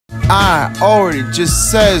I already just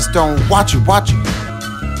says don't watch it, watch it.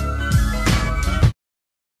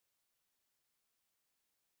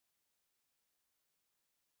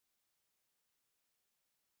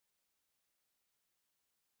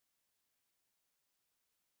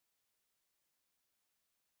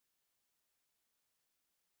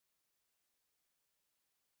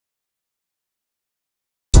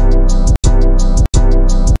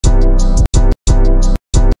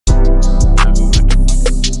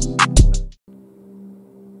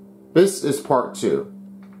 This is part 2.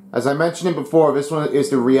 As I mentioned it before, this one is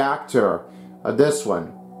the reactor of this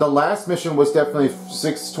one. The last mission was definitely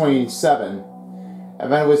 627,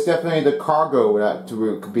 and then it was definitely the cargo that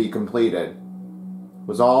could be completed.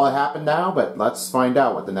 Was all that happened now, but let's find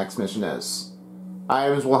out what the next mission is.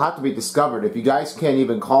 Items will have to be discovered. If you guys can't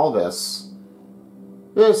even call this,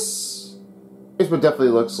 this is what it definitely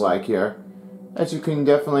looks like here. As you can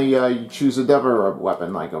definitely choose a different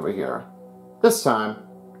weapon like over here. This time,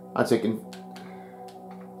 I'm taking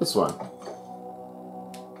this one.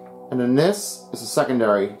 And then this is a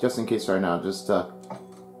secondary, just in case right now, just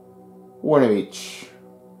one of each.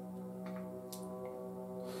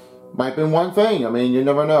 Might be one thing, I mean, you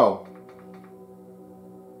never know.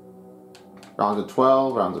 Rounds of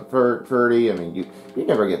 12, rounds of 30, I mean, you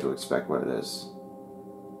never get to expect what it is.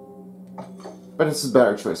 But it's a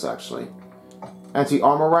better choice, actually.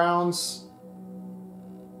 Anti-armor rounds.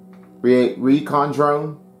 Recon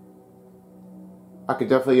drone. I could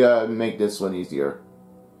definitely make this one easier.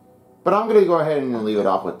 But I'm going to go ahead and leave it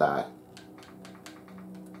off with that.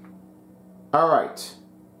 Alright.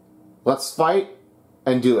 Let's fight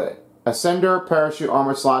and do it. Ascender, parachute,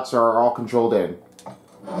 armor slots are all controlled in.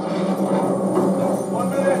 1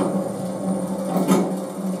 minute.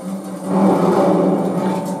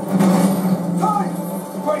 Time!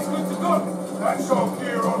 Place good to go. That's all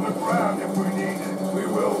gear on the ground if we need it. We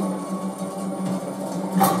will.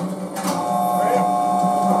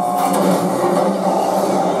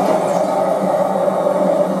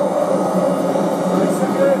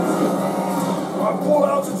 Full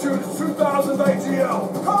altitude is 2,000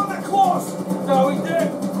 ATL. Contact close! No, he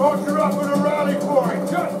did! Roger up at a rally point.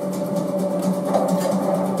 Just...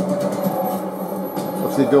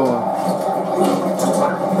 What's he doing?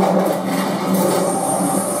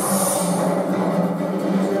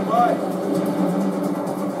 Stand by.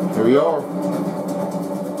 Here we are.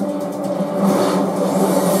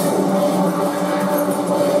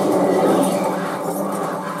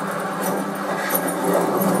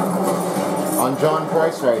 On John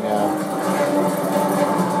Price right now.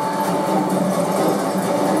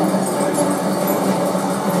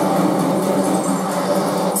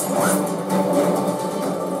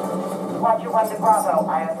 Watcher 1 to Bravo,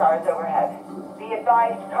 ISR is overhead. Be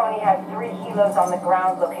advised, Coney has 3 helos on the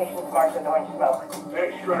ground, locations marked with orange smoke.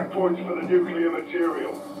 Extract points for the nuclear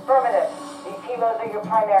material. Affirmative. These helos are your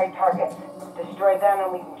primary targets. Destroy them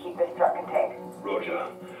and we can keep this threat contained.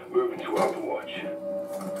 Roger. Moving to Overwatch.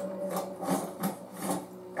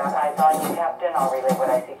 Got eyes on you, Captain. I'll relay what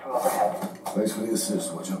I see from overhead. Thanks for the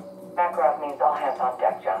assist, Watcher. Background means all hands on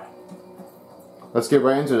deck, John. Let's get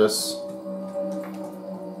right into this.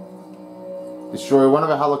 Destroy one of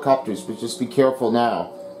the helicopters, but just be careful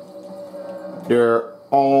now. They're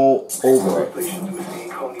all over it. Stations with the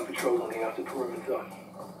Coney patrol on the outer perimeter.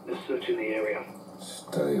 They're searching the area.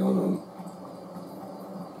 Stay on them.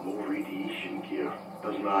 More radiation gear.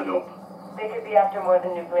 Doesn't add up. They could be after more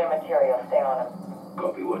than nuclear material. Stay on them.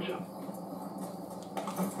 Copy, Watcher.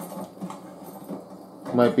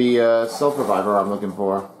 Might be a self-reviver I'm looking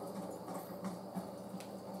for.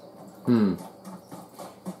 In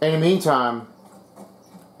the meantime...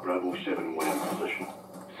 Bravo 7 1 in position.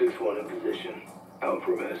 6-1 in position. Out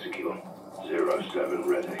perimeter secure. 0-7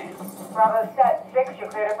 ready. Bravo set. 6, you're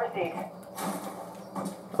clear to proceed.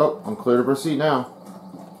 Oh, I'm clear to proceed now.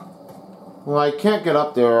 Well, I can't get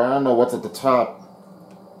up there. I don't know what's at the top.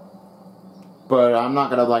 But I'm not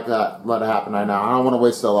gonna let it happen right now. I don't want to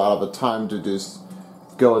waste a lot of the time to just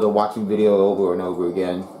go to watching video over and over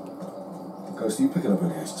again. Ghost, are you picking up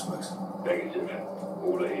any extra smokes? Negative.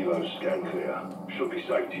 All the helos scan clear. Should be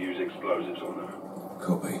safe to use explosives on them.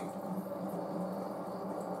 Copy.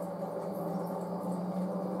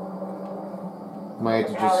 Might have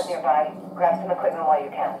to Tower's just... nearby. Grab some equipment while you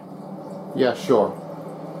can. Yeah, sure.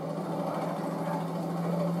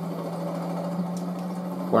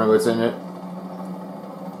 Wonder what's in it.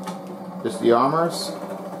 Just the armors?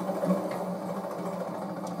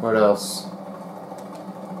 What else?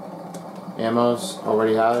 Ammos.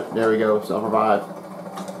 Already have it. There we go. Self-revive.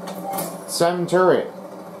 7 turret.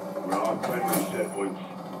 We're on primary set points.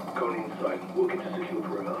 Coney inside. Working to secure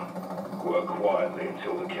perimeter. Work quietly. quietly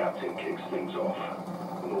until the captain kicks things off.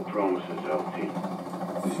 No promises, LT.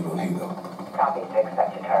 Vision on Hilo. Copy 6,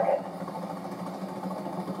 set to target.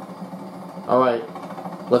 Alright,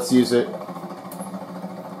 let's use it.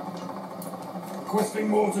 Requesting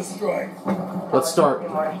mortar strike. Let's start.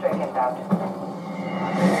 Mortar strike inbound.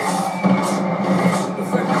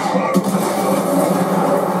 Effective fire.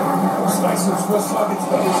 Stations, first target's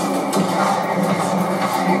down.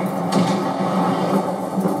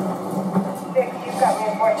 6, you've got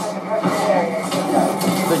reinforcements approaching the area. I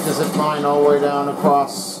think there's a mine all the way down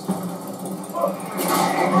across.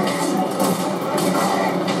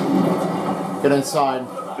 Get inside.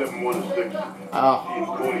 716.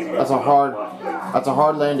 That's a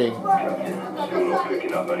hard landing. Captain, still not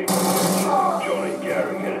picking up anyone. Johnny,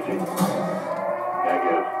 Gary, anything?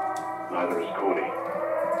 Negative. Neither is Corny.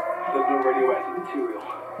 There's no radioactive material.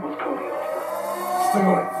 What's Corny after? Stay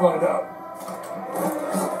on it, find out.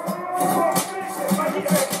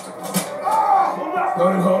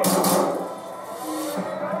 Going hot.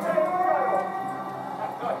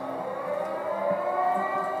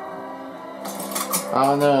 I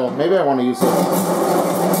don't know. Maybe I want to use it.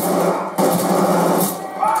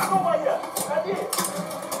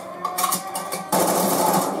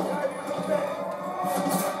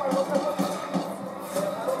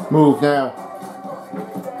 Move now.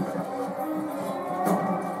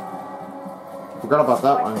 Forgot about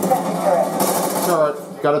that one. Turret.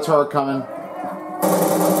 Got a turret coming.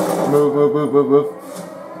 Move, move, move, move, move.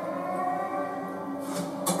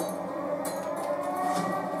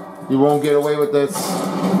 You won't get away with this.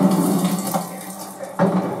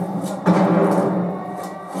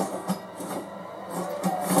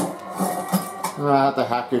 I have to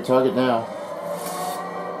hack your target now.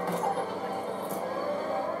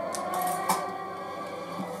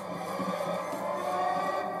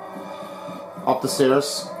 Up the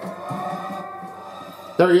stairs.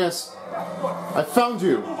 There he is. I found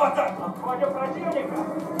you.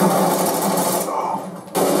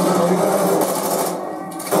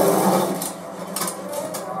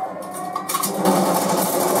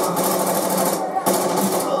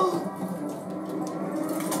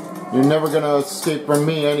 You're never gonna escape from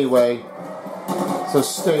me anyway. So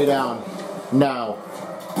stay down. Now.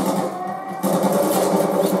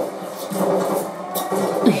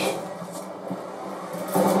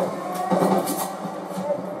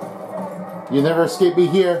 You never escape me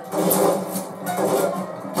here.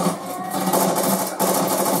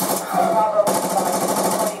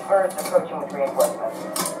 Birds approaching with reinforcements.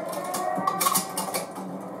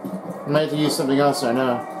 I might have to use something else right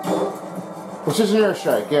now. Precision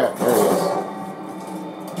airstrike, yeah, there he is.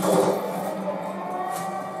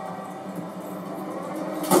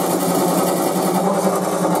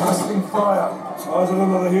 Requesting fire. Eyes on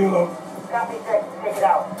another helo. Copy 6, take it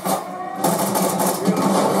out.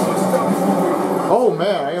 Oh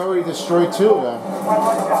man, I already destroyed two of them. One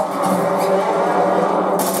more to go.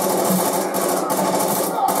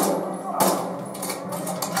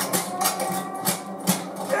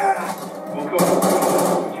 We'll go.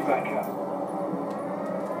 Put you back up.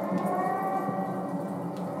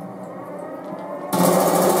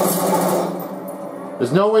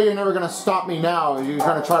 There's no way you're never gonna stop me now. You're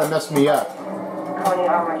gonna try to mess me up. Coney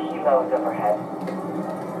armored helos overhead.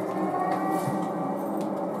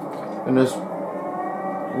 And there's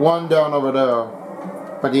one down over there.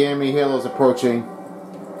 But the enemy halo's approaching.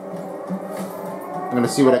 I'm gonna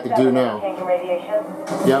see what I can do now. Changing radiation.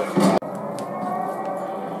 Yep.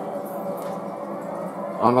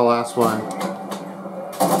 On the last one.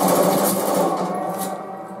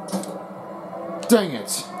 Dang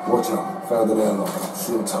it! Watch out. Found an airlock.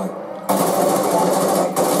 Shield tight.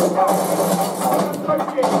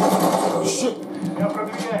 Shit!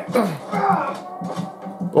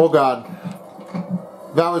 Oh god.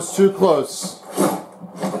 That was too close.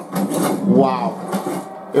 Wow.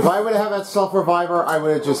 If I would have had that self-reviver, I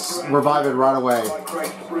would have just revived it right away.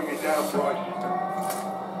 Bring it down, Bryce.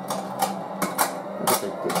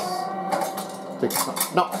 Take this. Take some.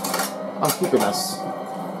 No! I'm keeping this.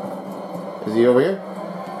 Is he over here?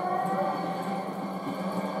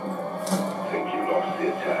 Think you lost the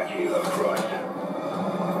attack, Hilo Christ.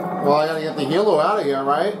 Well, I gotta get the helo out of here,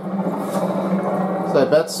 right? So I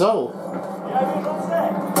bet so.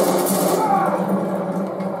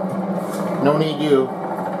 No need you.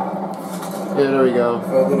 Yeah, there we go.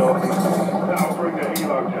 Found an RP. That'll bring the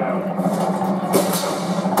Hilo down.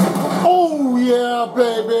 Oh yeah,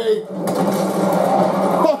 baby!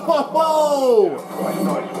 Ho ho ho! Right,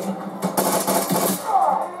 nice one.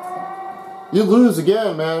 You lose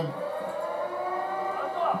again, man.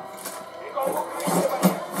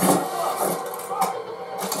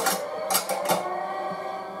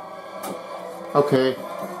 Okay.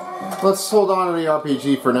 Let's hold on to the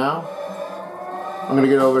RPG for now. I'm gonna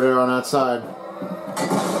get over there on that side.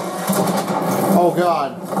 Oh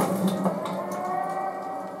god.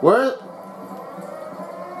 Where?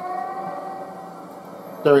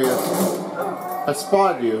 There he is. I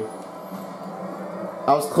spotted you.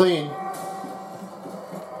 I was clean.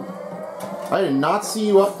 I did not see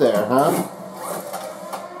you up there, huh?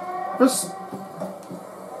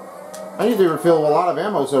 I need to refill a lot of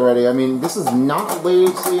ammos already. I mean, this is not the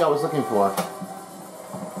HC I was looking for.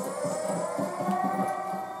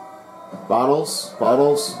 Bottles?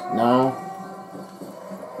 Bottles? No.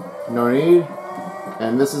 No need.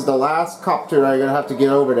 And this is the last copter I'm gonna have to get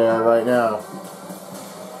over there right now.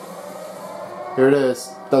 Here it is.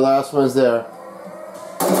 The last one's there.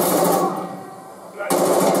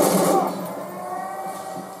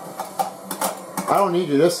 I don't need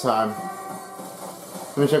you this time.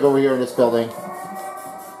 Let me check over here in this building.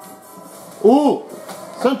 Ooh!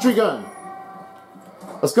 Sentry gun!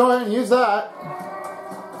 Let's go ahead and use that.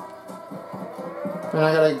 And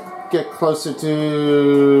I gotta get closer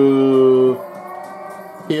to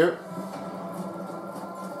here.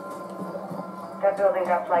 That building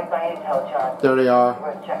got flagged by intel, John. There they are.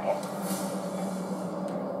 Worth checking.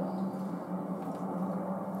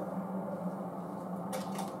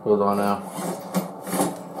 Hold on now.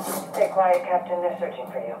 Stay quiet, Captain. They're searching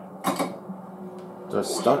for you. They're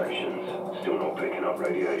stuck. Stations still not picking up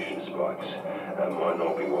radiation spikes. That might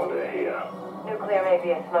not be why they're here. Nuclear may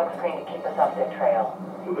be a smokescreen to keep us off their trail.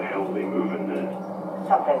 Who the hell are they moving then?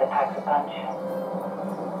 Something that packs a punch.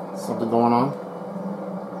 Something going on?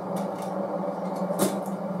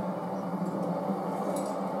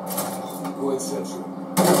 Go ahead, Sentry.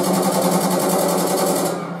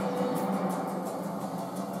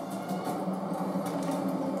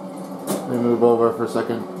 Let me move over for a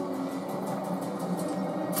second.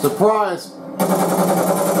 Surprise!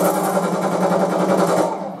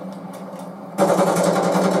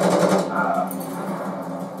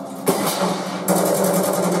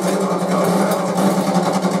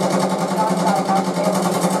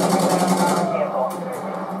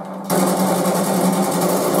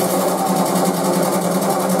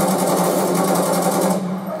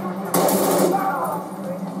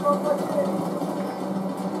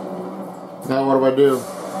 Now what do I do?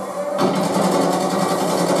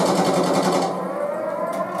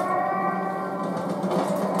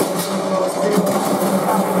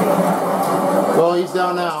 Well, he's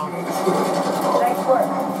down now. Nice work.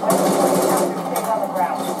 Stay on the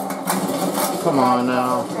ground. Come on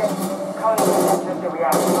now. Connie entered the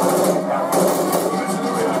reactor.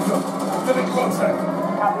 Get in contact.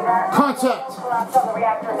 Copy that? Contact! Collapse on the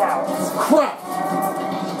reactor now. Crap!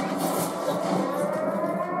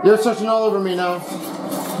 You're searching all over me now.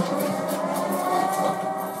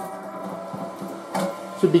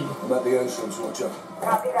 Should be I'm at the entrance, Roger.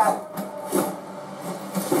 Copy that.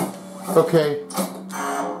 okay.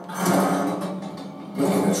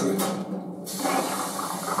 Looking at it.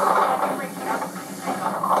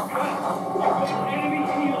 Enemy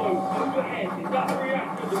helo overhead. Is that the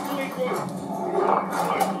reactor? The fully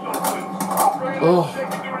Oh.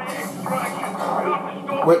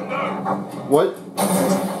 Wait. What?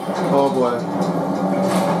 Oh boy.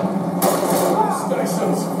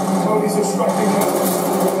 Stations. Tony's extracting her.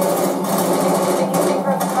 Taking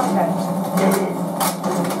further contact.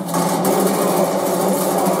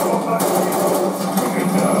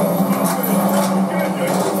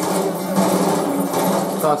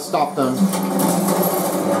 Gotta stop them.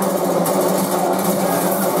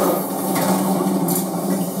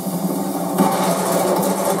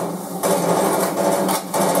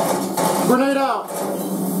 Grenade out!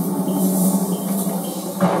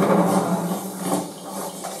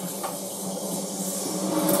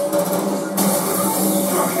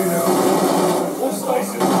 All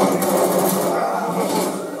stations.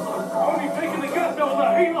 Only taking the gas out of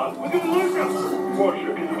that helo. We're going to lose him.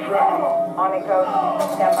 Roger, can you track him? On it goes.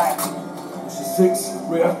 Stand by. This is 6.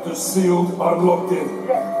 Reactor sealed. I'm locked in. 6.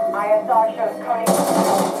 ISR shows Coney.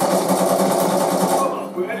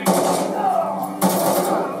 We're heading.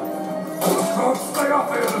 Can't stay up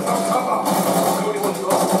here. There's no cover.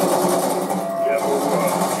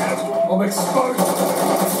 I'm exposed.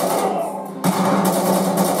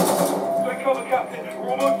 Take cover, Captain. We're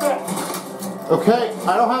almost there. Okay,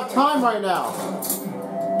 I don't have time right now.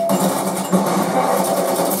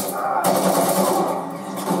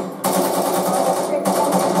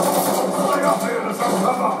 Stay up here. There's no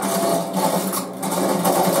cover.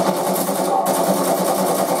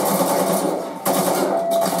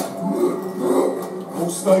 All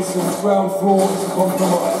stations, ground floor is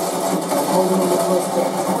compromised. I'm holding on the first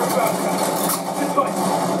deck.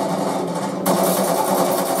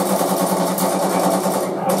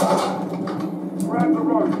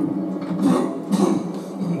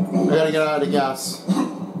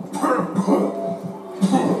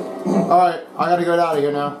 Alright, I gotta get out of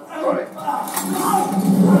here now. Right. Get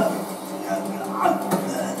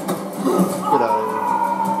out of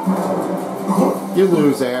here. You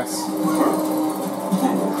lose, ass.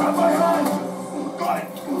 Grab my hand. Got it.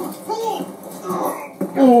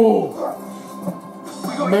 Oh,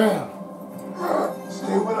 We got man. you.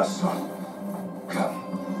 Stay with us, son. Come.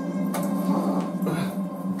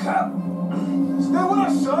 Come. Stay with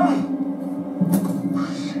us, son.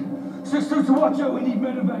 6-2 to watch out. We need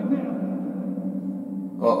medevac now.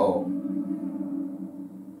 Uh-oh.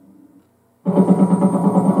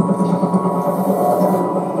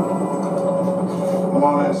 Come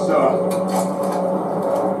on in, son.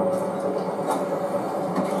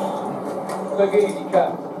 Take it easy,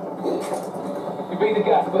 Cap. You beat the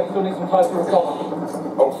gas, but you still need some time to recover.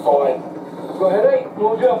 I'm fine. Got a headache?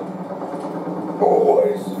 More jump?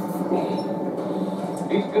 Always.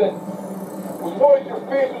 He's good. Was worried your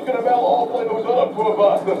face was going to melt off like those other poor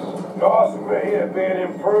bastards. Nice of me, it'd be an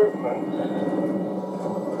improvement.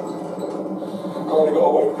 Glad he got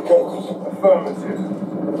away with the chemicals. Affirmative.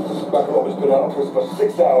 Makarov has been out of prison for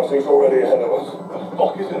 6 hours. He's already ahead of us. The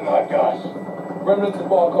fuck is in that gas? Remnants of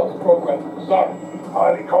Barkov's program. Son,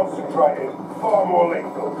 highly concentrated, far more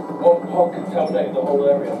lethal. One pump contaminated the whole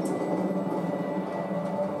area.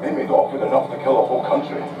 They made off with enough to kill a whole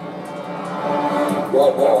country.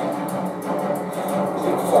 Right now, it's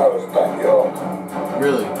in Farrah's backyard.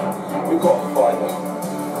 Really? We've got to find them.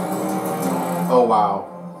 Oh, wow.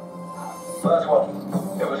 First one.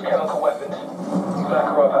 It was chemical weapons.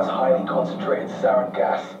 Makarov has highly concentrated sarin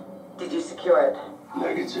gas. Did you secure it?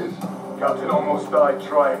 Negative. Captain almost died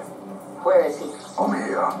trying. Where is he? I'm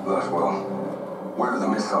here, that's well. Where are the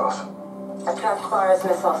missiles? I tracked Farah's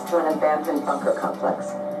missiles to an abandoned bunker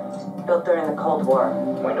complex. Built during the Cold War.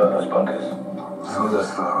 We know those bunkers. So does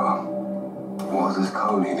Farrah. What does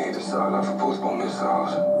Coney need to sign up for portable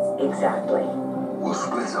missiles? Exactly. We'll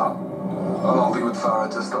split up. I'll be with Farrah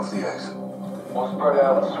to stuff the eggs. We'll spread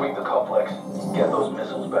out and sweep the complex. Get those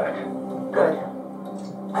missiles back. Good.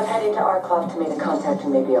 I'm heading to Arklov to meet a contact who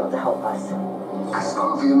may be able to help us.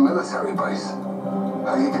 Kastovian military base.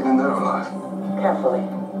 How are you getting there alive? Carefully.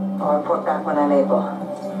 I'll report back when I'm able.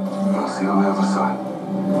 I'll see you on the other side.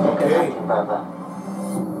 Good Okay. hunting, Bravo.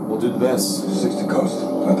 We'll do this. 60 coast.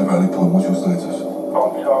 At the rally point, what's your status?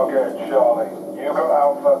 On target, Charlie. You got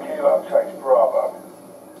Alpha Kilo takes Bravo.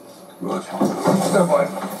 Roger. Stand by.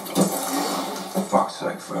 For fuck's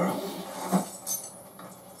sake, Farrah.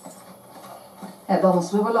 Head on a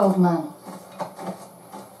swivel, old man.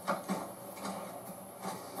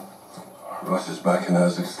 Russia's back in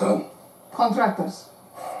Kazakhstan. Contractors.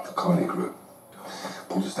 The Coney group.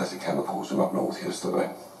 Pulled static chemicals from up north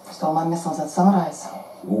yesterday. Stole my missiles at sunrise.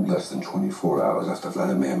 All less than 24 hours after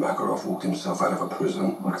Vladimir Makarov walked himself out of a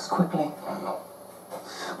prison. Works quickly. I know.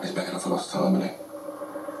 He's making up for lost time, isn't he?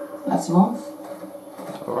 Let's move.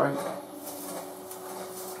 Alright.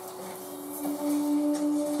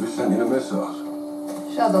 Who sent you the missiles?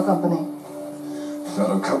 Shadow Company.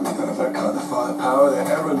 Shadow Company don't have that kind of firepower. They're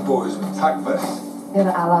errand boys with tac vests. They're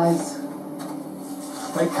allies.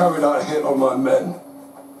 They carried out a hit on my men.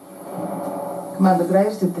 Commander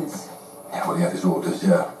Graves did this. Yeah, well, he had his orders,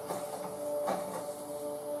 yeah.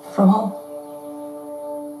 From home.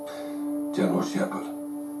 General Shepard.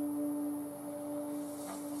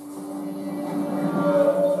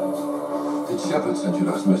 Did Shepard send you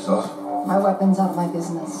those missiles? My weapons are my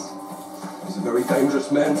business. He's a very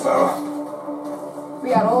dangerous man, Farrah.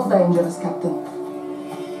 We are all dangerous, Captain.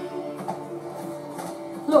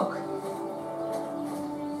 Look.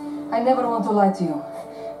 I never want to lie to you,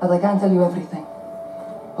 but I can't tell you everything.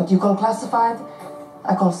 What you call classified,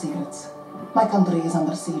 I call secrets. My country is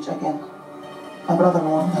under siege again. My brother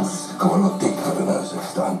warned us. Go a lot deeper than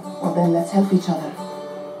Kazakhstan. Well then, let's help each other.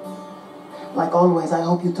 Like always, I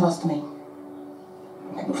hope you trust me.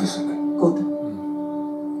 Implicitly. Good.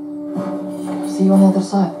 See you on the other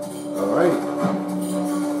side. Alright.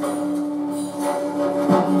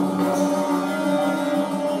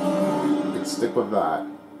 We can stick with that.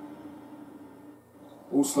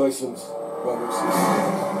 All stations. Bravo 6.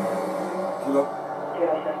 Kilo.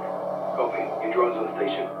 Copy. Your drone's on the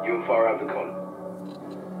station. You and Farrah have the con.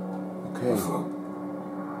 Okay.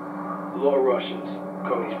 A lot of Russians.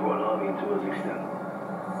 Coney's brought an army into Kazakhstan.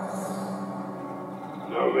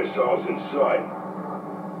 No missiles in sight.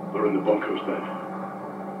 They're in the bunkers then.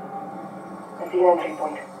 I see an entry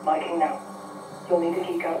point. Marking now. You'll need a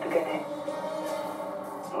key card to get in.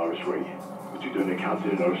 Iris Ring. What you done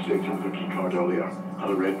encountered in our sector with a key card earlier. Had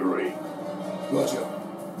a red beret. Roger.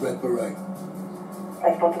 Red beret.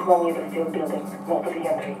 I spotted one near the steel building, north of the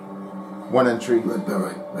entry. One entry. Red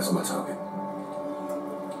beret. That's my target.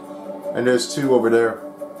 And there's 2 over there.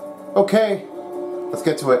 Okay, let's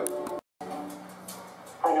get to it.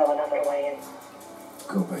 I know another way in.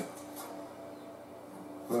 Copy.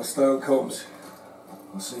 Well, stay on comms.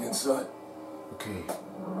 I'll see you inside. Okay.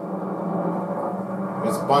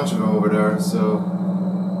 There's a bunch of them over there, so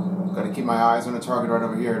gotta keep my eyes on the target right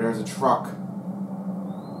over here. There's a truck.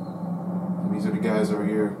 And these are the guys over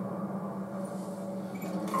here.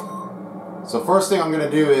 So first thing I'm gonna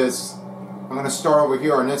do is I'm gonna start over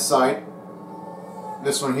here on this side.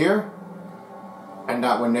 This one here, and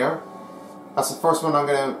that one there. That's the first one I'm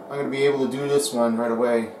gonna be able to do this one right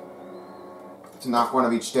away. To knock one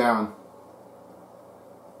of each down.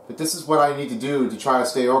 But this is what I need to do to try to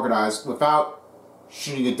stay organized without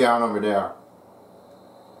shooting it down over there.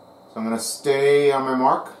 So I'm going to stay on my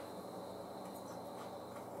mark.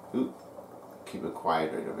 Ooh, keep it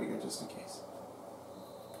quiet right over here just in case.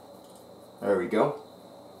 There we go.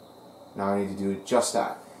 Now I need to do just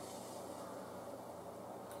that.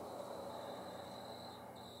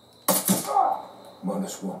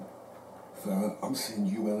 -1. Farron, I'm seeing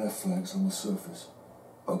ULF flags on the surface.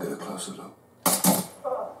 I'll get a closer look.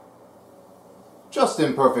 Just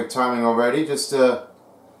imperfect timing already, just to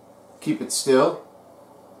keep it still.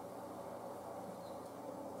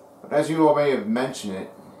 But as you all may have mentioned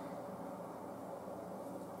it,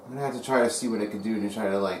 I'm gonna have to try to see what I can do to try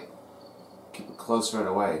to like keep it close right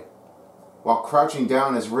away. While crouching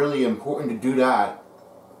down is really important to do that.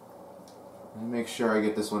 Let me make sure I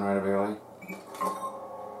get this one right over here.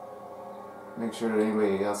 Make sure that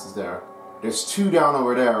anybody else is there. There's 2 down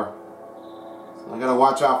over there. So I gotta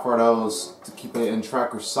watch out for those to keep it in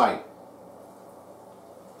tracker's sight.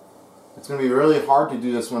 It's gonna be really hard to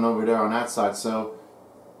do this one over there on that side, so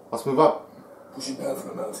let's move up. Pushing down from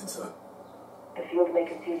the mountainside. The field may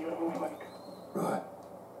conceal your movement. Right.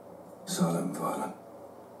 Silent and violent.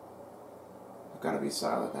 I've gotta be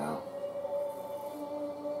silent now.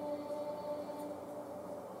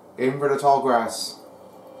 Aim for the tall grass.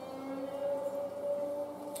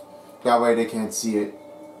 That way they can't see it.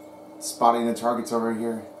 Spotting the targets over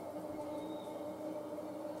here.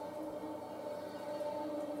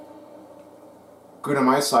 Good on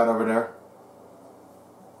my side over there.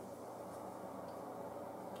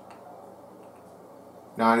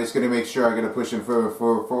 Now I'm just gonna make sure I gotta push him further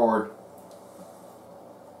forward.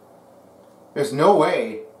 There's no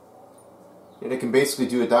way that they can basically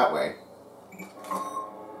do it that way.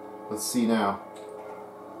 Let's see now.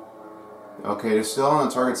 Okay, they're still on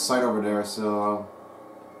the target site over there, so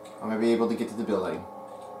I'm gonna be able to get to the building.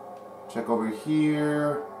 Check over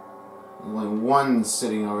here. Only 1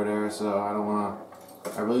 sitting over there, so I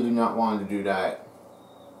really do not want to do that.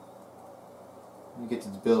 Let me get to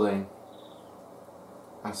the building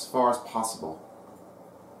as far as possible.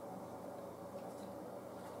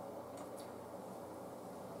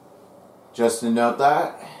 Just to note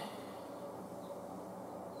that.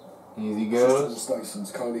 Easy goes.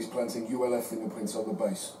 Stations, Carly's planting ULF fingerprints on the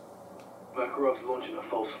base. Makarov's launching a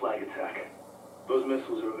false flag attack. Those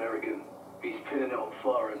missiles are American. He's pinning it on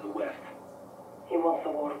far in the west. He wants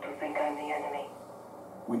the world to think I'm the enemy.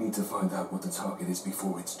 We need to find out what the target is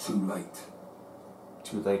before it's too late.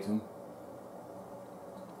 Too late, huh?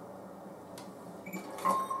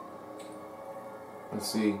 Let's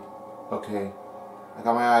see. Okay. I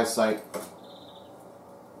got my eyesight.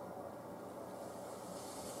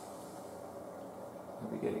 I'll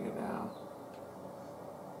be getting it now.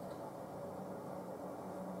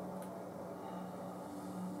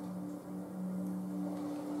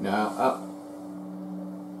 No, up.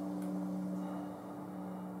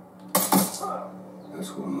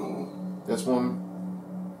 That's one more. This one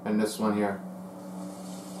and this one here.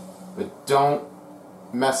 But don't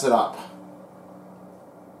mess it up.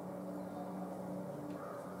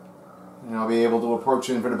 And I'll be able to approach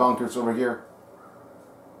in for the bunkers over here.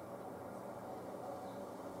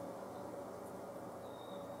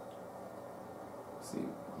 Let's see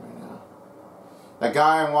right now. That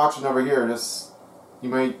guy I'm watching over here, just you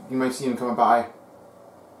might see him coming by.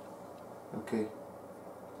 Okay.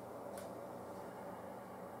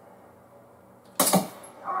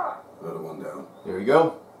 Another one down. There we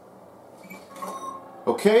go.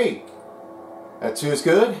 Okay. That 2 is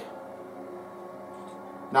good.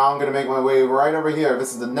 Now I'm gonna make my way right over here.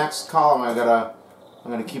 This is the next column. I'm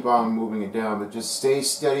gonna keep on moving it down, but just stay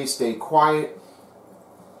steady, stay quiet.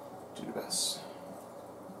 Do the best.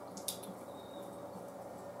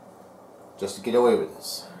 Just to get away with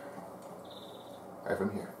this. Right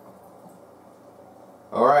from here.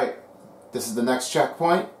 Alright. This is the next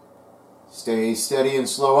checkpoint. Stay steady and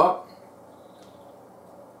slow up.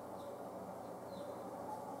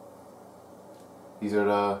 These are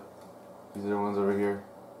the ones over here.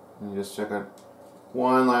 Let me just check it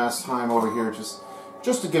one last time over here, just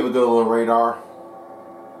to give a good little radar.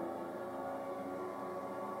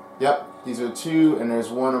 Yep, these are two, and there's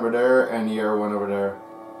one over there, and the other one over there.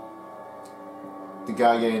 The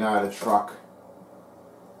guy getting out of the truck.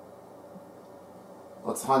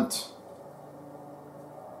 Let's hunt.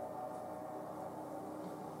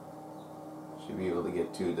 Should be able to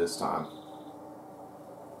get two this time.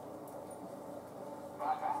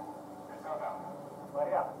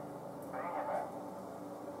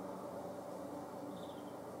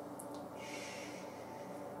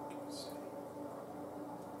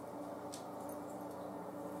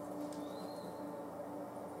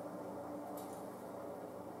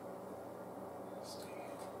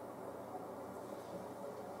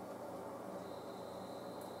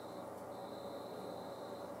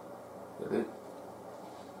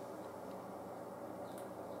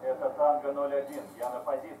 Это Танго 01, я на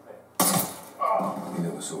позиции. You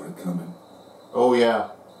never saw it coming. Oh yeah.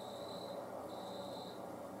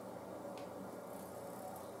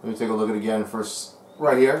 Let me take a look at it again first.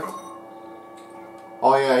 Right here.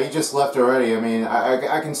 Oh yeah, he just left already. I mean,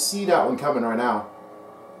 I can see that one coming right now.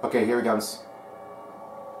 Okay, here he comes.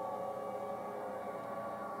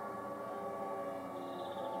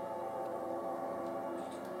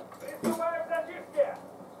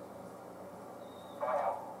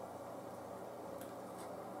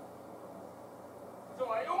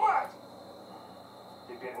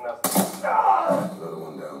 Another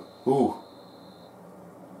one down. Ooh.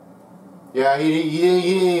 Yeah, he didn't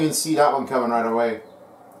even see that one coming right away.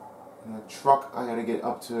 And the truck, I gotta get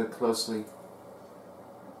up to it closely.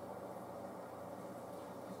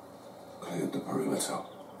 Cleared the perimeter.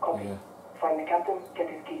 Copy. Yeah. Find the captain, get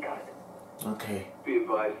his key card. Okay. Be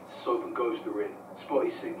advised, Soap and Ghost are in.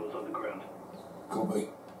 Spotty signals underground. Copy.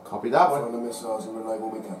 Copy that one. Find the missiles and relay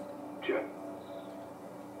what we can. Check.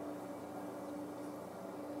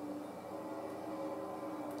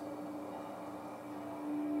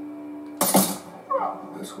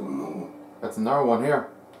 That's one more. That's another one here.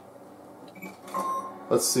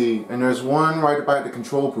 Let's see. And there's one right by the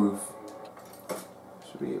control booth.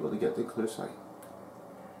 Should be able to get the clear sight.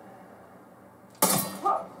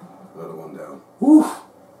 Another one down. Whew.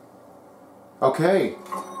 Okay.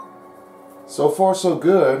 So far, so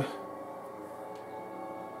good.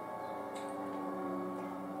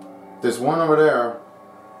 There's one over there.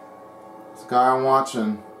 This guy I'm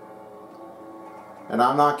watching. And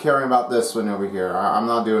I'm not caring about this one over here. I'm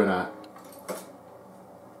not doing that.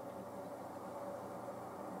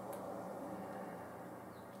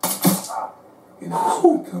 You never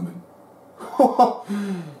saw it coming.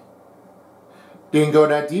 Didn't go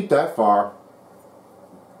that deep that far.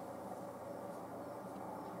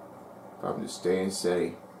 I'm just staying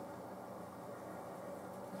steady.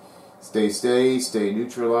 Stay steady, stay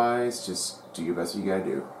neutralized. Just do your best you gotta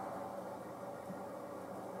do.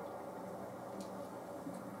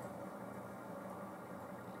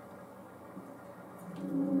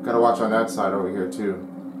 Gotta watch on that side over here too.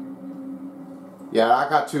 Yeah, I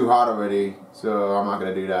got too hot already, so I'm not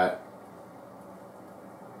gonna do that.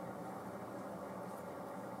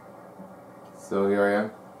 So here I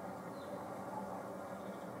am.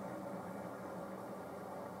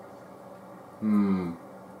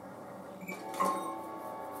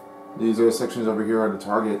 These are the sections over here are the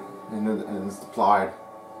target, and it's applied.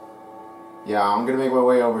 Yeah, I'm gonna make my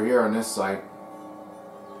way over here on this site.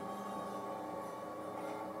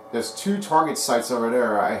 There's two target sites over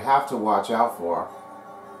there I have to watch out for.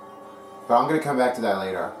 But I'm gonna come back to that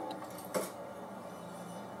later.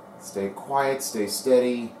 Stay quiet, stay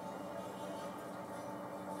steady.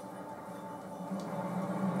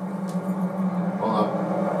 Hold up.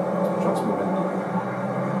 Truck's moving.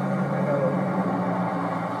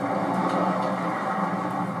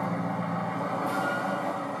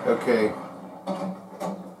 Okay.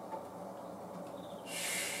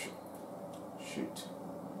 Shoot.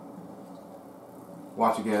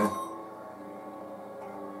 Watch again.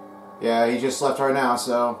 Yeah, he just left right now,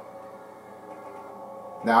 so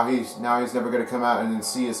now he's never gonna come out and then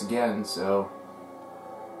see us again, so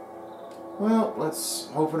well, let's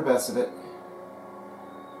hope for the best of it.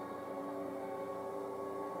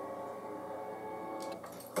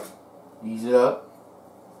 Ease it up.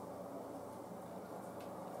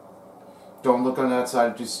 Don't look on that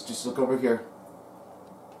side, just look over here.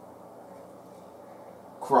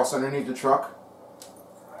 Cross underneath the truck.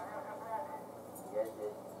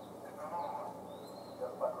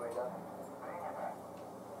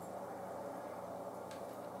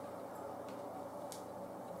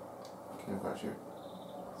 Okay, I've got you.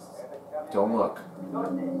 Don't look.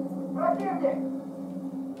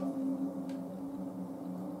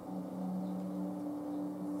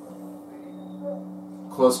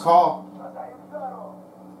 Close call.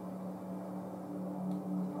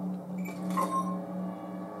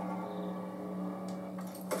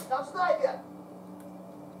 Там снайпер!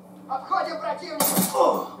 Обходим противника!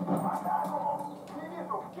 Не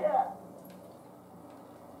вижу, где?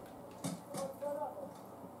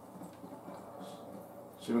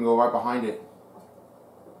 Should we go right behind it?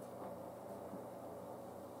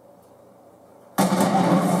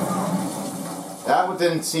 That one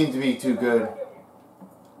didn't seem to be too good.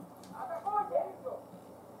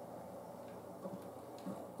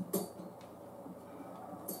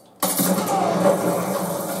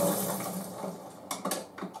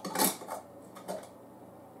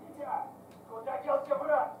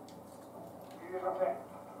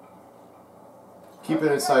 Keep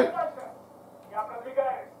it in sight.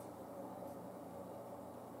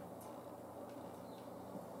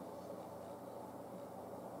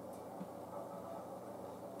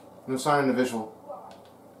 No sign in the visual.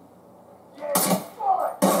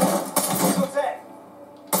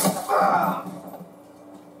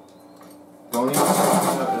 Don't even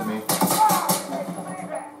look at me.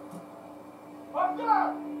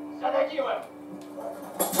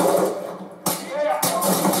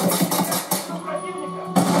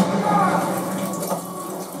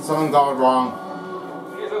 Something got wrong.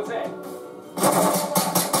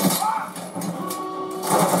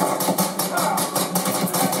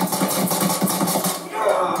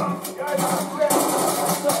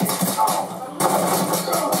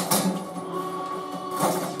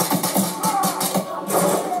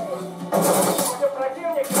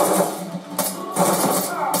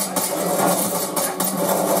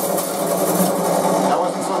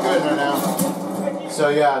 So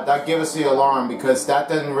yeah, that gave us the alarm because that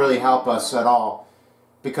didn't really help us at all.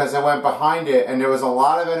 Because I went behind it and there was a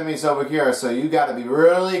lot of enemies over here, so you gotta be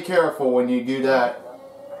really careful when you do that.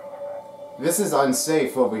 This is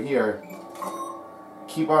unsafe over here.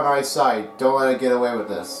 Keep on eyesight, don't let it get away with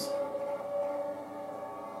this.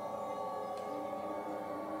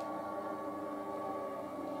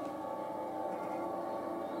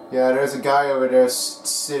 Yeah, there's a guy over there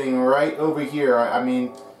sitting right over here. I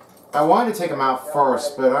mean, I wanted to take him out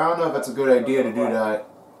first, but I don't know if it's a good idea to do that.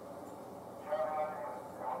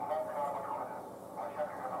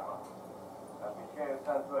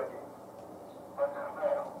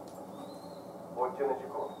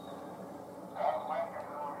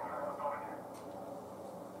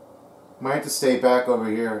 Might have to stay back over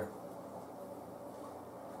here.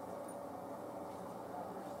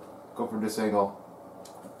 Go for this angle.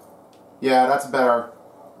 Yeah, that's better.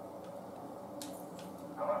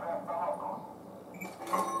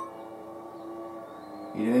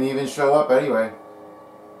 He didn't even show up anyway.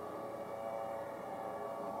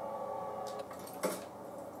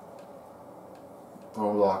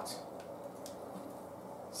 Door locked.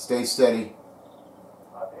 Stay steady.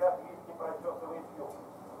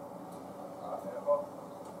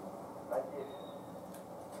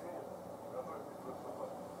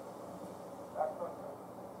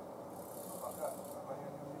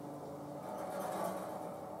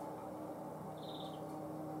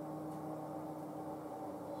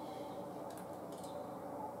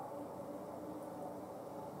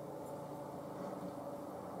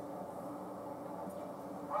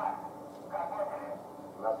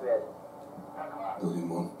 Building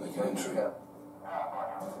 1, make an entry.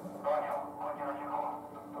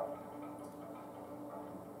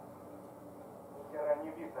 Не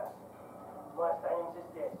видно. Мы останемся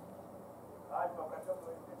здесь. Альфа,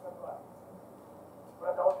 прочесывай 302.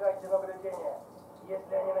 Продолжайте наблюдение.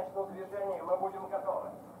 Если они начнут движение, мы будем готовы.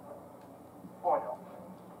 Понял.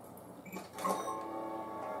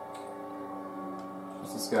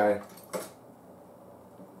 Who's this guy?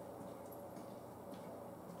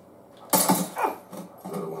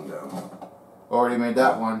 Already made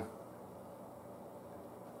that one.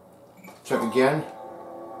 Check again.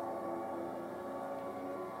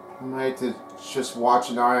 I might have to just watch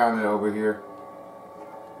an eye on it over here.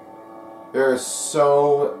 There are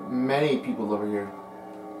so many people over here.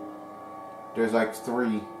 There's like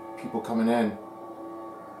 3 people coming in.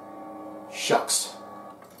 Shucks.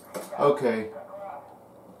 Okay.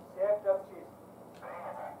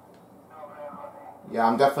 Yeah,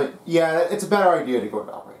 I'm definitely... Yeah, it's a better idea to go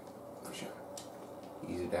that way. For sure.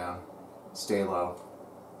 Ease it down. Stay low.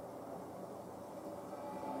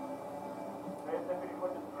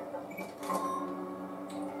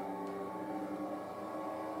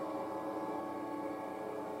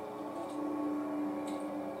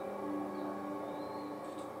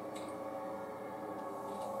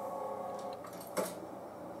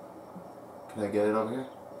 Can I get it over here?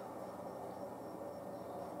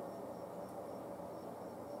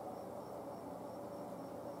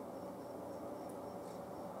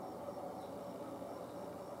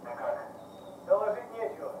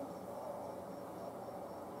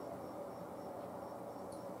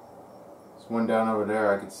 There's one down over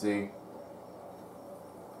there I can see.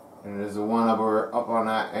 And there's a one up on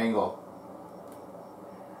that angle.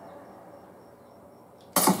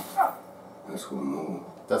 That's one more.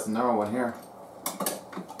 That's another one here.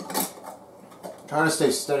 Trying to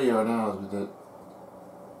stay steady right now with it.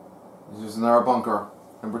 There's another bunker,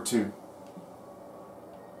 number 2.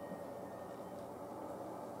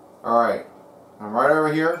 Alright, I'm right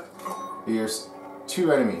over here. Here's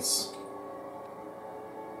 2 enemies.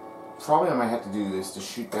 Probably I might have to do this to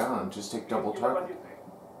shoot down and just take double target.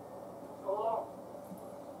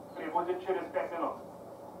 Прибудет через 5 минут.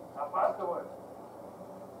 Опаздывают.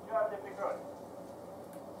 Чарли прикрой.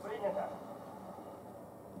 Принято.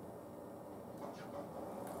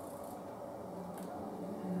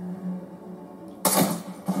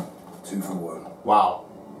 2 for 1. Wow.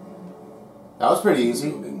 That was pretty easy.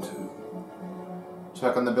 Building 2.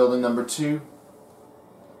 Check on the building number 2.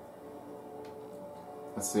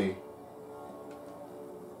 Let's see.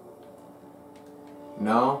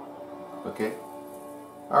 No? Okay.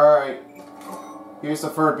 Alright. Here's the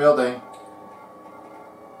 3rd building.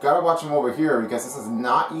 Gotta watch them over here because this is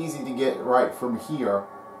not easy to get right from here.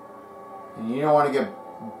 And you don't want to get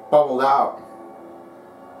bubbled out.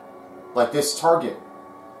 Like this target.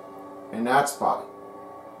 In that spot.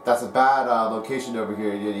 That's a bad location over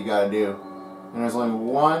here that you gotta do. And there's only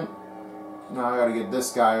one. Now I gotta get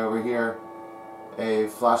this guy over here a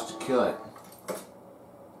flash to kill it.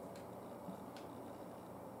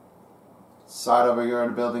 Side over here in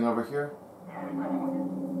the building over here.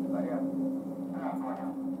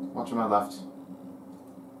 Watch on my left.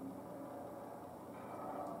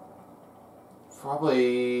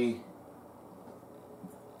 Probably.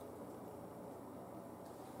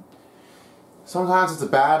 Sometimes it's a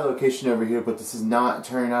bad location over here, but this is not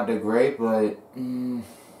turning out that great, but...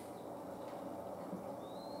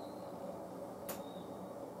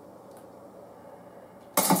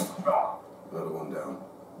 Another one down.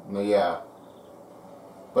 Yeah.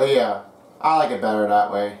 But yeah, I like it better that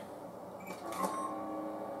way.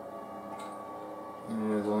 And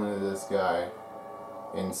there's only this guy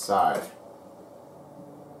inside.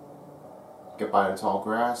 Get by the tall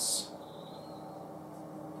grass.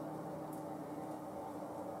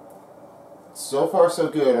 So far so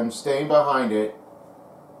good. I'm staying behind it.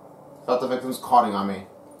 Thought the victim's caughting on me.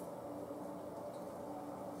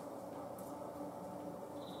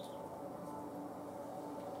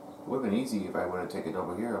 It would have been easy if I would have taken it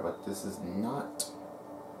over here, but this is not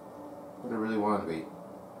what I really wanted to be.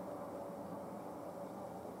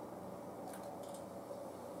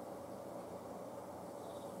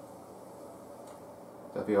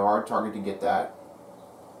 That'd be a hard target to get that.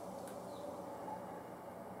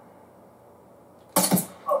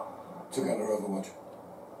 Took out our Overwatch.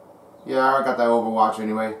 Yeah, I got that Overwatch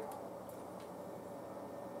anyway.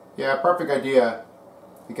 Yeah, perfect idea.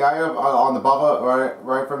 The guy up on the bubba,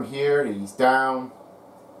 right from here, he's down.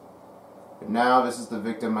 But now this is the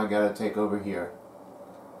victim I gotta take over here.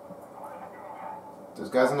 Those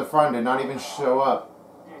guys in the front did not even show up.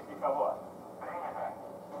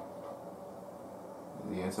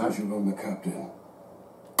 The inside. Pushing on the captain.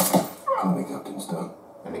 And the captain's down.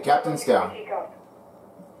 And the captain's down.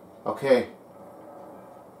 Okay.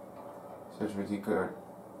 Search for T-card.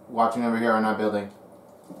 Watching over here on that building.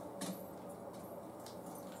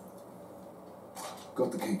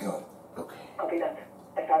 Got the key card. Okay. Copy that.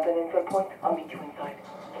 I found an info point. I'll meet you inside.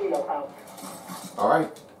 Kilo out.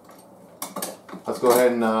 Alright. Let's go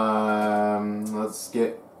ahead and let's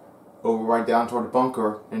get over right down toward the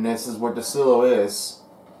bunker. And this is what the silo is.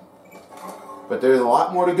 But there's a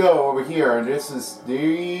lot more to go over here. And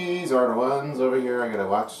these are the ones over here I gotta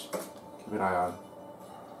watch. Keep an eye on.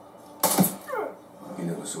 You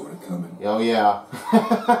never saw it coming. Oh yeah.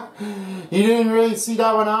 You didn't really see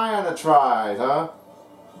that one eye on the tries, huh?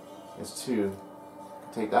 There's 2.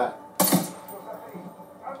 Take that.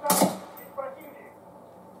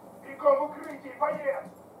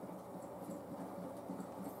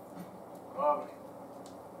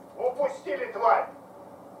 Упустили, тварь!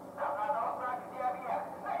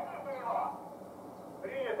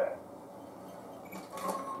 Принято!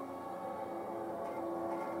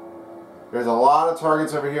 There's a lot of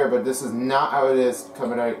targets over here, but this is not how it is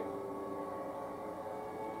coming out.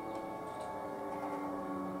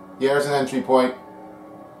 Yeah, there's an entry point.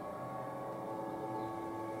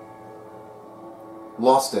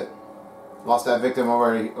 Lost it. Lost that victim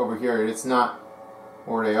over here. It's not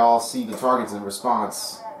where they all see the targets in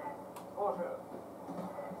response.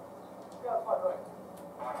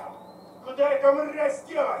 Куда эта мразь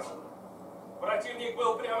делась? Противник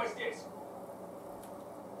был прямо здесь.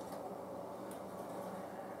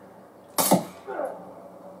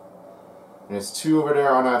 And there's 2 over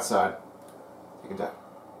there on that side. Take it down.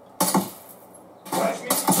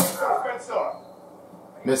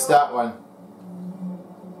 Missed that one.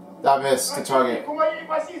 That missed the target.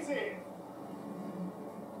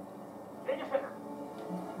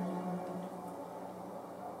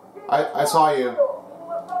 I saw you.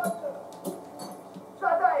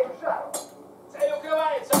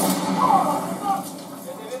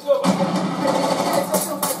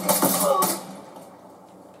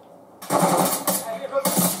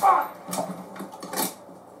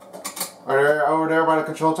 Are they over there by the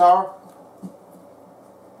control tower?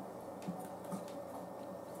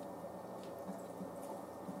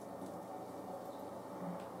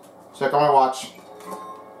 Check on my watch.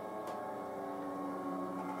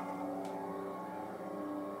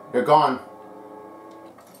 You're gone.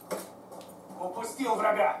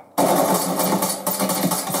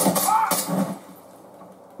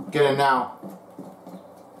 Get in now.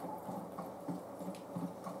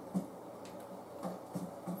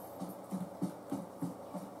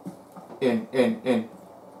 In.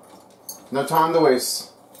 No time to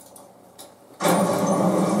waste.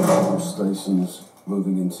 Stations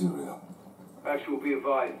moving interior. Actual, be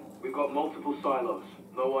advised. We've got multiple silos.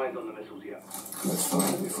 No eyes on the missiles yet. Let's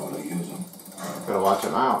find them before they use them. Gotta watch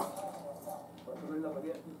them out.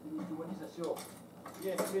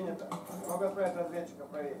 Есть, принято. Могу отправить разведчиков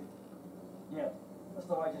проверить. Нет,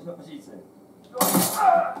 оставайтесь на позиции.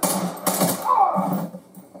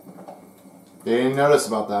 They didn't notice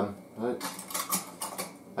about them, but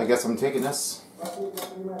I guess I'm taking this.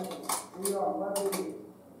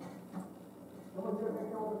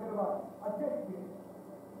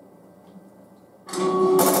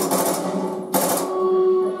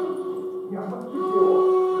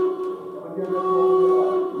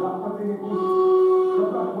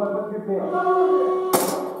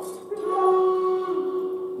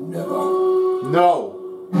 Never. No.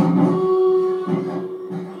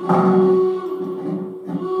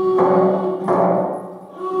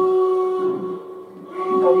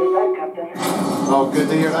 Oh, good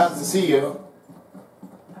to hear that. To see you.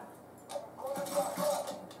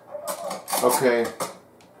 Okay.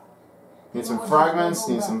 Need some fragments.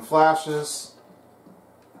 Need some flashes.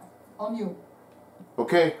 On you.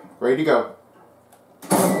 Okay, ready to go.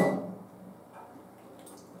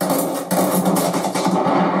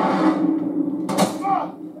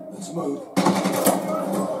 Let's move.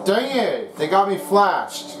 Dang it! They got me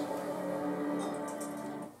flashed.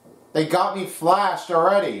 They got me flashed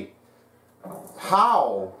already.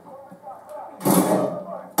 How?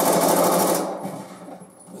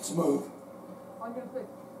 Let's move.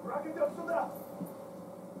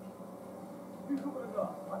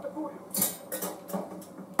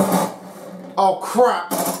 Oh crap!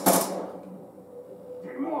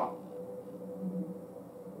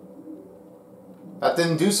 That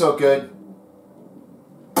didn't do so good.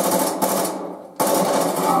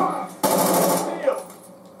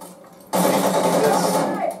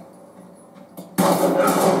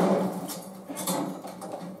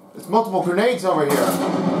 There's multiple grenades over here.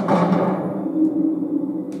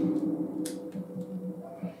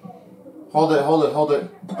 Hold it, hold it, hold it.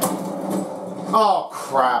 Oh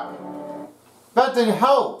crap. That didn't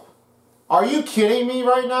help. Are you kidding me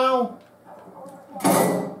right now?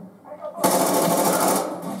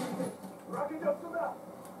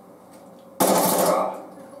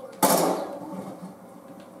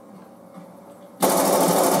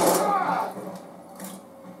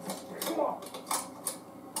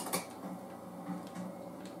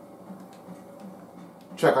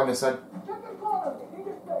 Check on this side.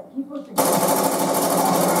 Keep pushing.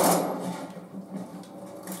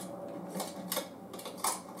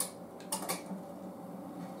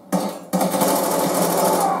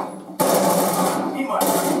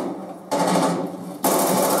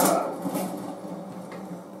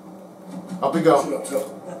 Up we go.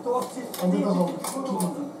 Under the hold. Keep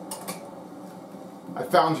moving. I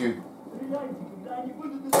found you.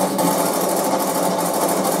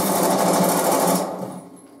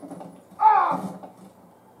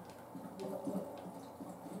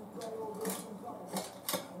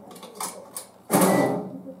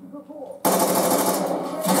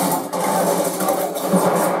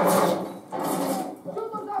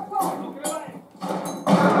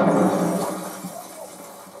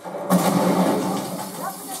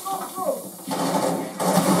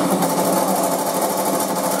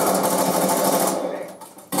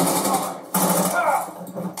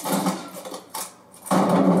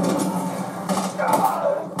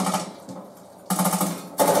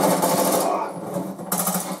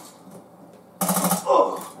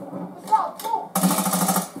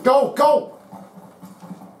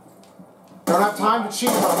 don't have time to cheat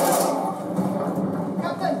on this.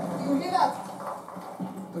 Captain, do you hear that?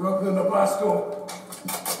 They're opening the blast door.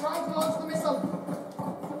 Trying to launch the missile.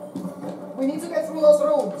 We need to get through those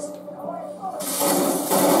rooms.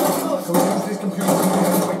 Can we use these computers to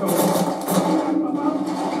deactivate the launch?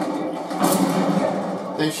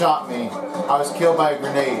 They shot me. I was killed by a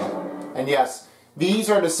grenade. And yes, these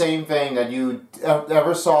are the same thing that you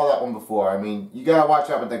ever saw that one before. I mean, you gotta watch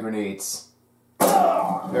out with the grenades.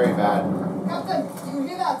 Very bad. Captain, do you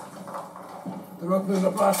hear that? They're opening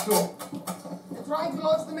the blast door. They're trying to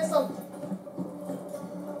launch the missile.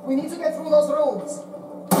 We need to get through those rooms.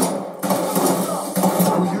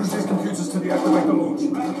 Can we use these computers to deactivate the launch?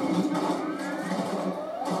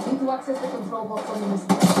 Need to access the control box on the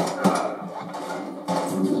missile.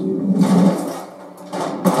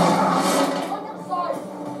 On your side!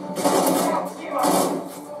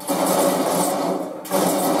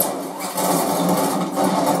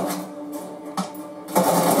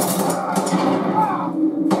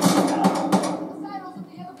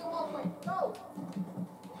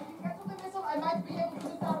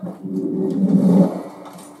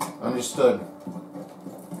 Understood.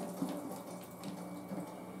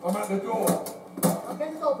 I'm at the door. Okay,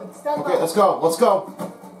 it's open. Stand Okay, by. let's go. Let's go.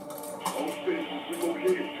 All stations, we're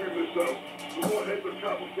located 2 missiles. The warheads are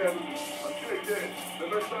Chapel 7. I checked in. The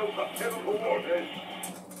missiles are chemical warheads.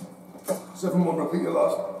 7-1, repeat your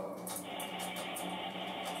last.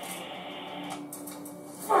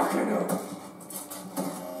 Fucking hell.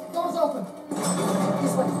 Doors open.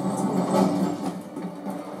 This way.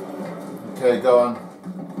 Okay, go on.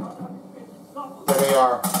 There they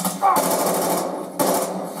are.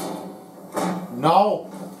 No!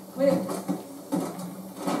 Clear.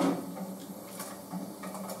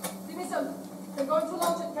 The missile. They're going to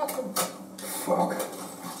launch it, Captain. Fuck.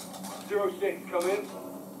 06, come in.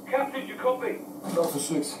 Captain, you copy? Alpha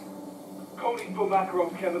 6. Coney's put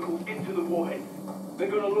Makarov chemicals into the warhead. They're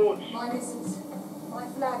gonna launch. My missiles. My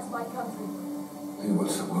flags, my country. He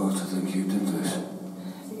wants the world to think you did this.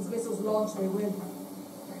 If these missiles launch, they will.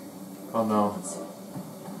 Oh no.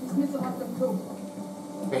 These missiles have them too.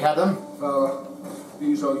 They had them?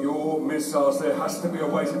 These are your missiles. There has to be a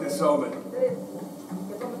way to disarm it. There is.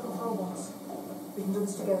 Get on the control box. We can do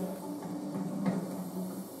this together.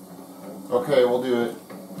 Okay, we'll do it.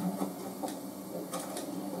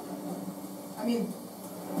 I mean,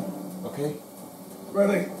 Okay?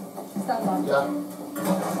 Ready? stand by. Yeah.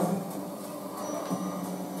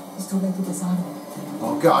 It's too late to disarm it.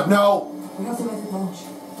 Oh god, no! We have to let it launch.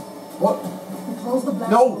 What? We close the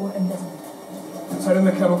blast No. door and detonate. Setting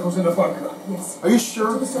the chemicals in the bunker. Yes. Are you To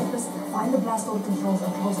sure? the surface, find the blast door controls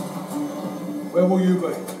and close it. Where will you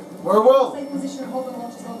be? Where will? Stay in position and hold the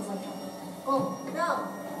launch as long as I can. Go, now!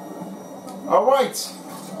 Alright!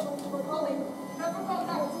 We're calling. Never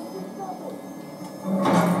contact. I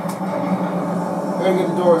gotta get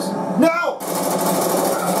the doors. No!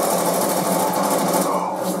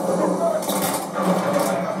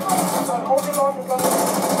 I'm holding on to something.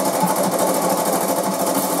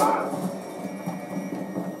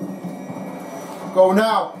 Go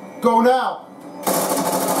now! Go now!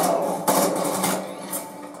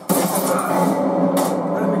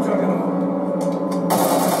 Enemy juggernaut.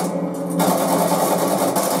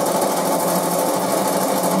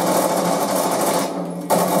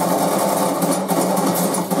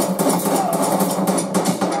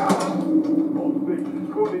 All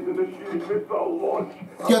stations, Coney's initiating missile launch.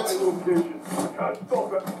 Get- High location. Can't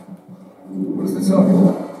stop it. What is the target?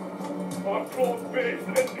 Our close base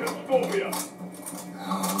in Castovia.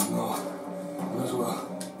 Oh, no. Might as well.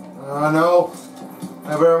 No. I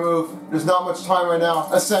better move. There's not much time right now.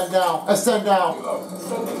 Ascend now. Ascend now.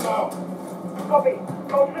 Send it now. Copy.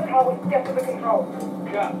 Go to the towers, get to the control.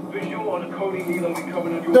 Cap, visual on a Coney Helo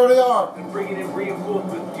coming on your There they are. and bringing in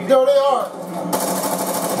reinforcements. There they are.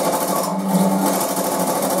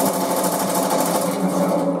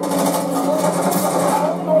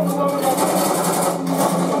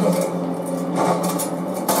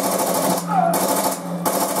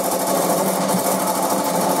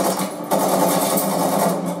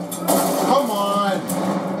 Come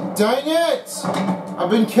on. Dang it. I've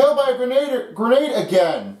been killed by a grenade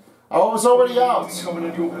again. I was already out. Coming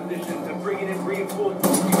on your position and bringing in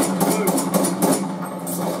reinforcements. You need to move.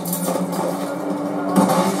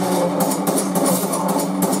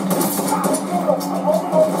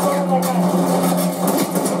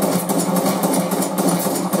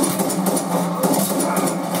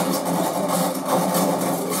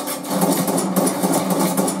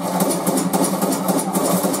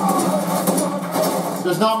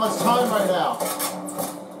 There's not much time right now.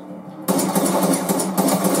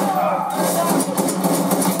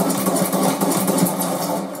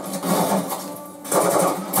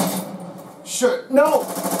 No!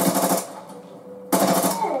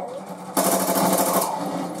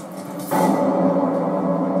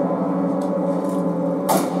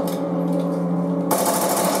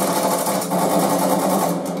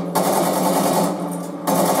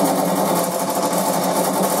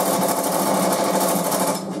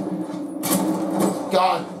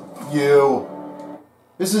 God, you.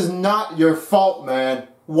 This is not your fault, man.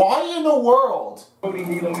 Why in the world? Only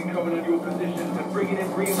Hilo we coming on your position and bringing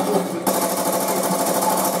in reinforcements.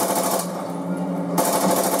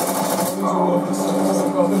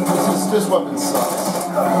 This weapon sucks.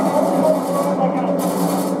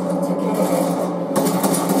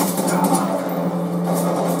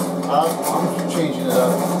 I'm changing it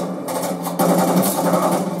up.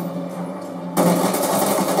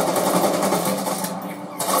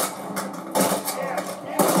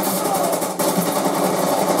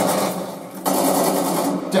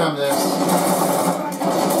 Damn this.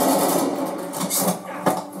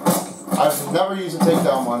 I've never used a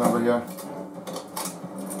takedown one over here.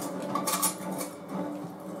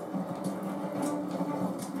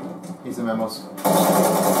 He's the memos.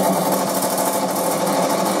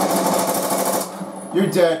 You're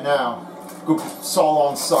dead now. Go Saul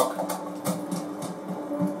on suck.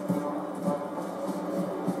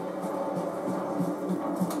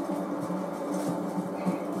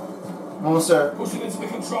 Almost there. Pushing into the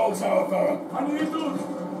control tower, Farah. I need to.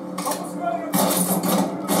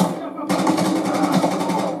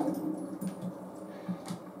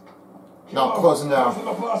 No, closing down. Closing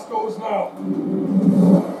the blast doors now.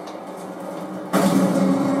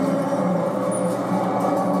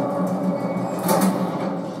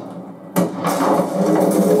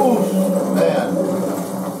 Oh, man.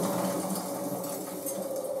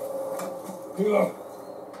 Hilo.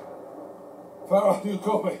 Farah, do you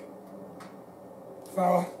copy?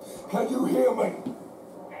 Farah, can you hear me?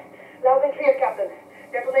 Loud and clear, Captain.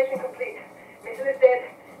 Detonation complete. Missile is dead.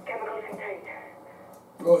 Chemicals contained.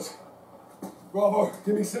 Good. Bravo,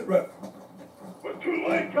 give me sit rep. We're too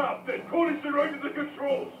late, Captain. Cody's surrounded the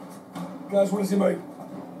controls. Guys, what does he mean?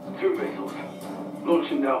 2 missiles.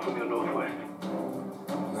 Launching now from your northwest.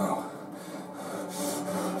 No.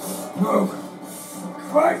 No.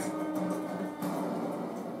 Right!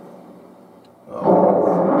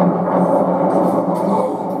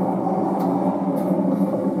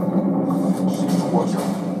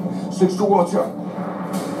 Six to Watcher.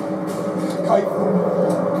 Kate.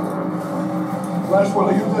 Laswell,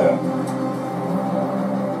 are you there?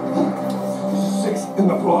 6 in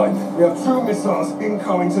the blind. We have 2 missiles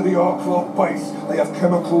incoming to the Arclock base. They have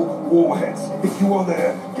chemical warheads. If you are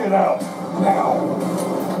there, get out. Now.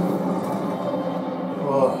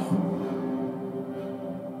 Ugh.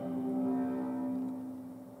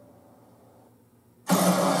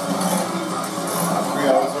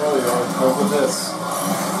 Look at this.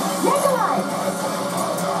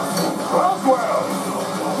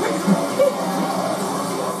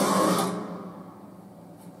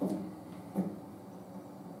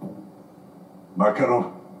 Makarov.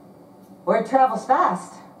 Word travels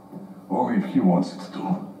fast. Only if he wants it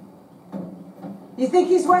to. You think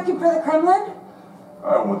he's working for the Kremlin?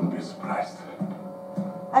 I wouldn't be surprised.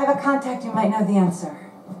 I have a contact who might know the answer.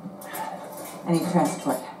 I need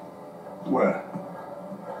transport. Where?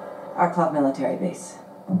 Our club military base.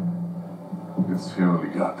 It's heavily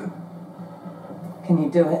guarded. Can you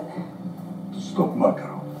do it? To stop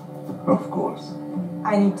Makarov. Of course.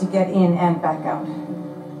 I need to get in and back out.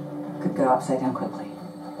 Could go upside down quickly.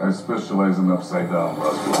 I specialize in upside down,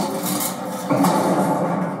 Roswell.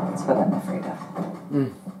 That's what I'm afraid of.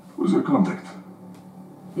 Who's your contact?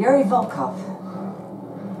 Yuri Volkov.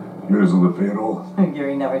 Yuri's on the payroll.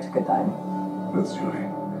 Yuri never took a dime. That's Yuri.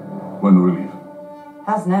 When do we leave?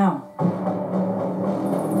 How's now?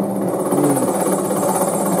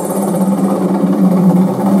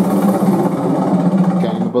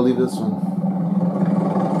 Can't even believe this one.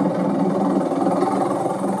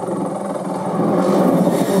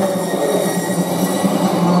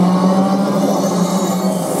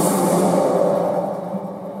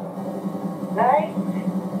 Nice.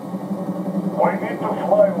 We need to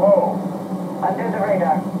fly low. Under the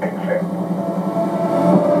radar. Exit.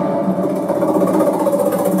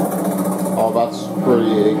 Oh, that's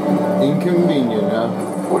pretty inconvenient, huh?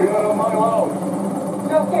 We are on my load.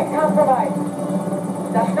 Don't get compromised.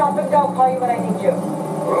 Now stop and go. Call you when I need you.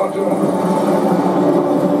 Roger.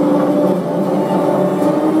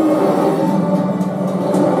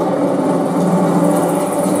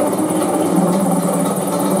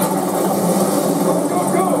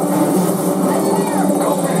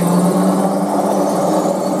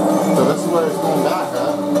 So this is where it's going back,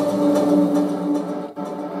 huh?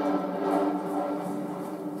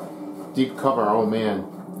 cover our old man.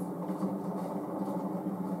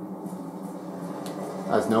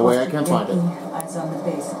 There's no way I can find it. Eyes on the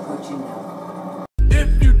base approaching now.